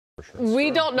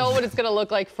We don't know what it's going to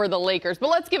look like for the Lakers, but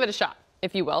let's give it a shot,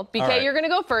 if you will. BK, right. You're going to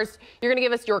go first. You're going to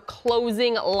give us your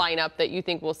closing lineup that you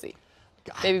think we'll see.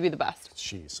 Maybe be the best.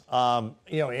 Jeez.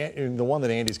 The one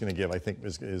that Andy's going to give, I think,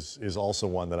 is also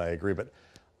one that I agree. But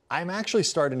I'm actually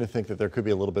starting to think that there could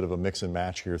be a little bit of a mix and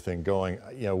match here thing going,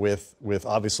 with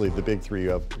obviously the big three. You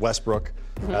have Westbrook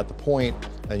at the point,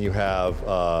 and you have,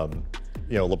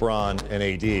 LeBron and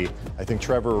AD. I think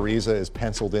Trevor Ariza is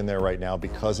penciled in there right now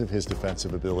because of his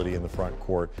defensive ability in the front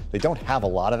court. They don't have a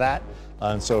lot of that.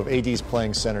 And so if AD's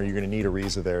playing center, you're going to need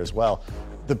Ariza there as well.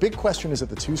 The big question is at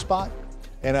the 2 spot.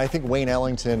 And I think Wayne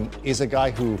Ellington is a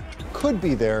guy who could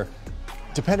be there,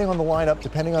 depending on the lineup,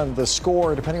 depending on the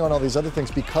score, depending on all these other things,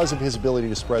 because of his ability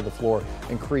to spread the floor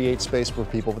and create space for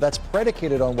people. But that's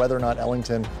predicated on whether or not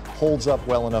Ellington holds up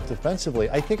well enough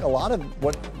defensively. I think a lot of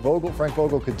what Frank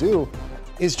Vogel could do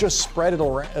is just spread it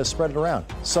around.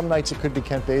 Some nights it could be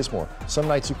Kent Bazemore. Some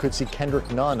nights you could see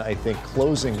Kendrick Nunn, I think,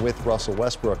 closing with Russell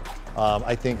Westbrook.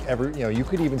 I think you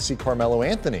could even see Carmelo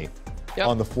Anthony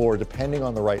on the floor, depending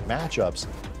on the right matchups.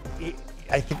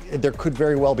 I think there could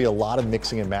very well be a lot of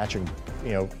mixing and matching.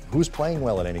 Who's playing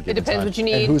well at any given time. It depends what you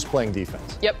need. And who's playing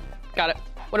defense. Yep, got it.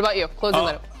 What about you? Closing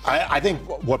lineup. I think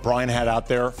what Brian had out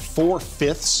there,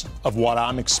 4/5 of what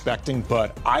I'm expecting,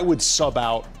 but I would sub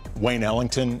out Wayne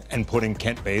Ellington and put in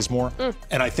Kent Bazemore.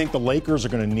 And I think the Lakers are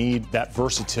going to need that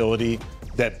versatility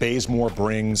that Bazemore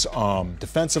brings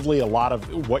defensively. A lot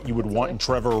of what you would want in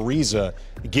Trevor Ariza.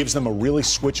 It gives them a really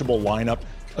switchable lineup.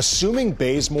 Assuming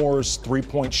Bazemore's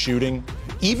three-point shooting,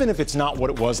 even if it's not what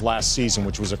it was last season,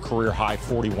 which was a career-high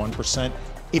 41%,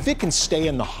 if it can stay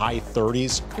in the high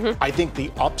 30s, I think the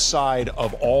upside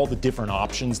of all the different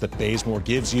options that Bazemore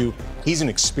gives you, he's an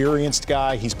experienced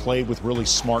guy. He's played with really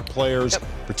smart players,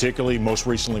 particularly most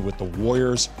recently with the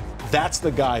Warriors. That's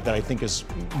the guy that I think is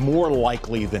more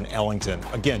likely than Ellington.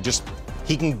 Again,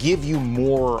 he can give you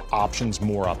more options,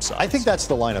 more upside. I think that's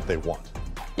the lineup they want.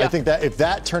 I think that if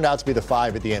that turned out to be the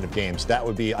 5 at the end of games, that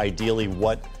would be ideally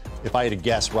what, if I had to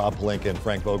guess, Rob Pelinka and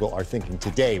Frank Vogel are thinking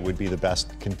today would be the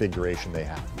best configuration they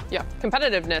have. Yeah,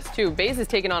 competitiveness too. Baze has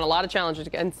taken on a lot of challenges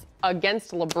against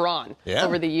LeBron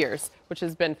over the years, which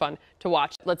has been fun to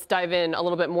watch. Let's dive in a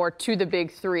little bit more to the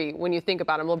big three when you think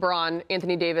about them. LeBron,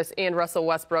 Anthony Davis, and Russell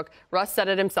Westbrook. Russ said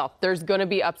it himself. There's going to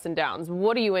be ups and downs.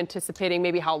 What are you anticipating,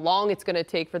 maybe how long it's going to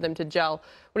take for them to gel?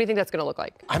 What do you think that's going to look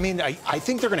like? I mean, I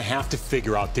think they're going to have to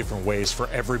figure out different ways for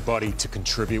everybody to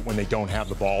contribute when they don't have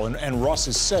the ball. And Russ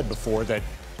has said before that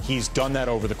he's done that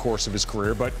over the course of his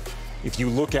career. But if you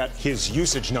look at his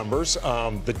usage numbers,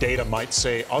 the data might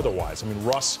say otherwise. I mean,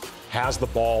 Russ has the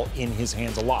ball in his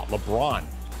hands a lot. LeBron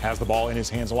has the ball in his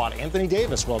hands a lot. Anthony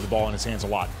Davis will have the ball in his hands a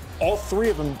lot. All three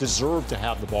of them deserve to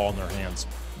have the ball in their hands.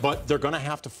 But they're going to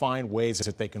have to find ways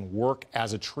that they can work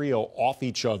as a trio off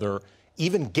each other,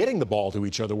 even getting the ball to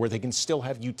each other where they can still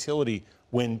have utility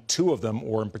when two of them,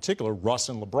 or in particular, Russ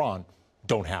and LeBron,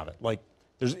 don't have it.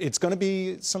 It's going to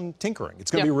be some tinkering.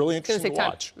 It's going to be really interesting to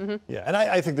watch. Yeah, and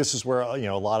I think this is where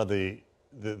a lot of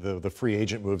the free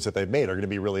agent moves that they've made are going to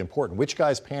be really important. Which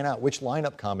guys pan out? Which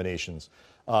lineup combinations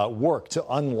work to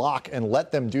unlock and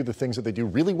let them do the things that they do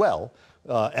really well?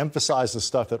 Emphasize the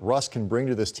stuff that Russ can bring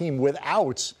to this team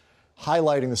without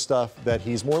highlighting the stuff that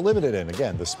he's more limited in.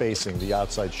 Again, the spacing, the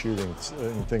outside shooting,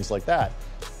 and things like that.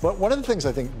 But one of the things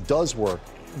I think does work,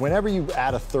 whenever you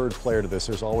add a third player to this,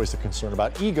 there's always the concern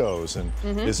about egos and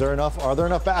are there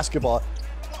enough basketball?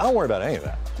 I don't worry about any of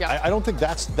that. I don't think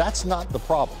that's not the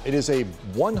problem. It is a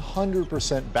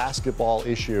 100% basketball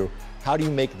issue. How do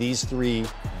you make these three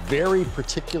very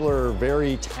particular,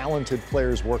 very talented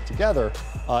players work together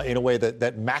in a way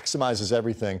that maximizes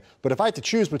everything? But if I had to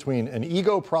choose between an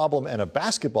ego problem and a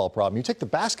basketball problem, you take the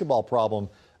basketball problem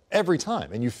every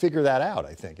time, and you figure that out,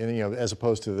 I think, and as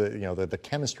opposed to the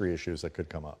chemistry issues that could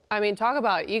come up. I mean, talk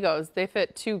about egos. They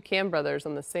fit two Cam brothers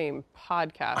on the same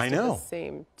podcast at the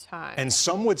same time. And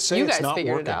some would say it's not working.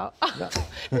 You guys figured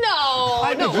it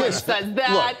out. No one says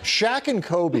that. Look, Shaq and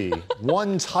Kobe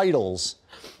won titles.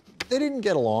 They didn't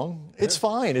get along. It's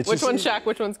fine. Which one's Shaq?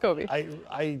 Which one's Kobe?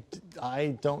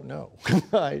 I don't know.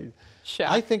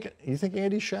 Shaq. You think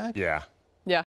Andy's Shaq? Yeah.